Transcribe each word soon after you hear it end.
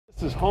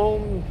This is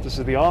home, this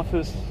is the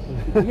office,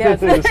 Yes.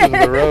 this is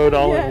the road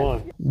all in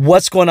one.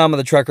 What's going on with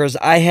the truckers?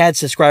 I had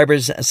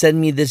subscribers send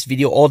me this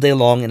video all day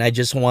long, and I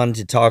just wanted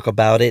to talk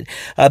about it.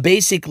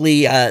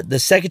 Basically, the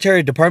Secretary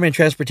of Department of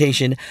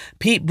Transportation,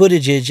 Pete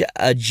Buttigieg,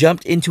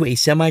 jumped into a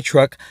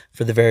semi-truck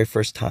for the very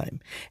first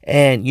time.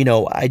 And, you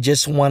know, I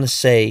just want to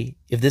say,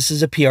 if this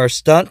is a PR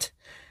stunt,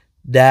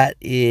 that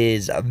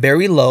is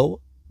very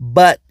low.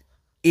 But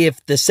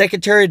if the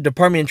Secretary of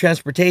Department of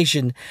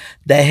Transportation,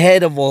 the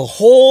head of a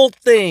whole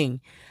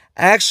thing,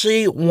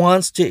 actually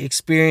wants to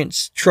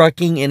experience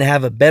trucking and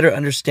have a better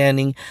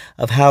understanding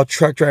of how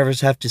truck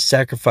drivers have to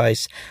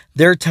sacrifice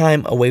their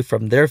time away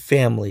from their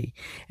family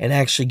and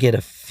actually get a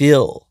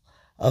feel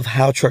of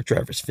how truck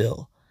drivers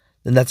feel,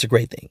 then that's a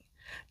great thing.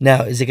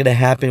 Now, is it going to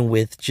happen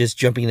with just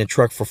jumping in a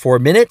truck for 4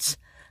 minutes?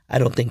 I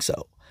don't think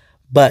so.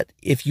 But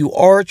if you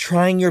are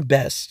trying your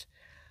best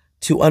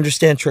to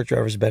understand truck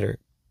drivers better,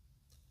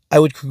 I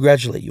would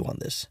congratulate you on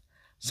this.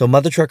 So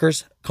mother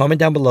truckers, comment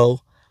down below.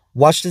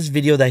 Watch this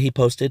video that he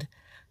posted.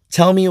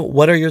 Tell me,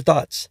 what are your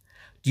thoughts?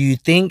 Do you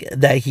think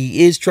that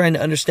he is trying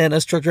to understand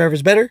us truck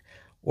drivers better?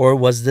 Or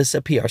was this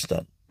a PR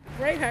stunt?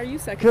 Great, how are you,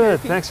 Secretary? Good,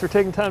 thanks for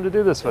taking time to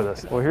do this with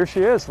us. Well, here she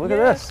is, look at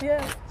this.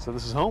 Yes. So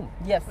this is home.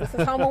 Yes, this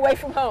is home away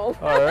from home.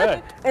 All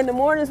right. In the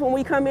mornings when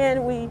we come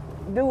in, we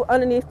do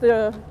underneath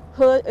the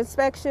hood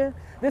inspection.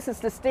 This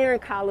is the steering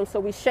column, so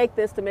we shake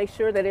this to make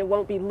sure that it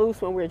won't be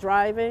loose when we're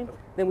driving.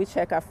 Then we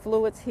check our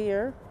fluids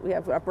here. We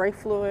have our brake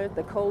fluid,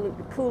 the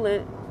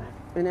coolant,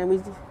 and then we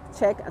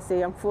check. I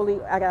see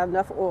I got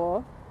enough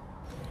oil.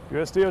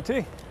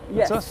 USDOT.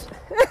 Yes. That's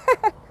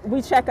us.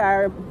 We check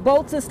our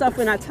bolts and stuff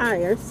in our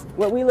tires.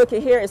 What we look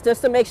at here is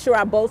just to make sure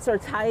our bolts are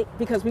tight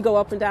because we go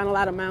up and down a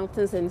lot of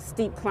mountains and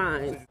steep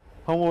climbs.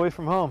 Home away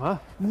from home, huh?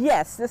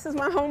 Yes, this is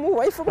my home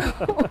away from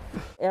home.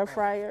 Air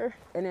fryer,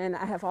 and then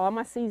I have all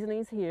my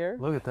seasonings here.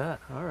 Look at that,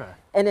 all right.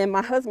 And then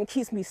my husband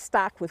keeps me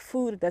stocked with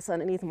food that's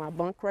underneath my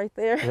bunk right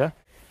there. Yeah?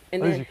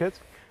 And Those then, your kids?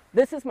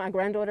 this is my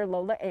granddaughter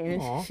Lola Ann.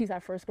 Aww. She's our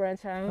first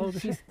grandchild. How old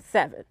is she? She's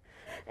 7.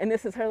 And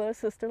this is her little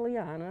sister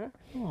Liana.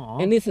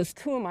 Aww. And this is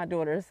 2 of my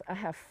daughters. I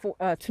have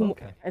 2.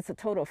 Okay. It's a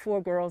total of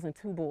 4 girls and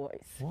 2 boys.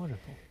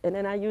 Wonderful. And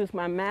then I use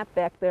my map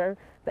back there,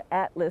 the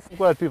atlas. I'm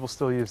glad people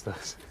still use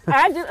this.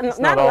 I do, not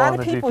not a all lot on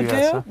of the people GPS,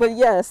 do, huh? but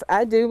yes,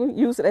 I do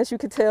use it. As you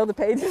can tell, the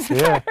pages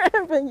Yeah.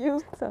 have been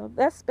used. So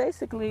that's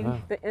basically Wow.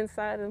 the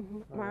inside of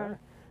my Alright.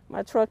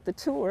 my truck, the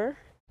tour.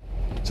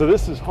 So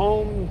this is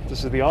home,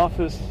 this is the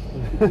office,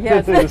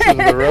 Yes. this is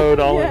the road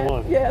all in Yes,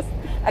 one. yes.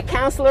 A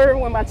counselor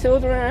when my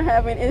children are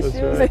having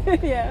issues.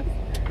 right. Yes.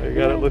 You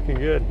got it looking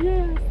good.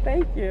 Yes,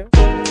 thank you.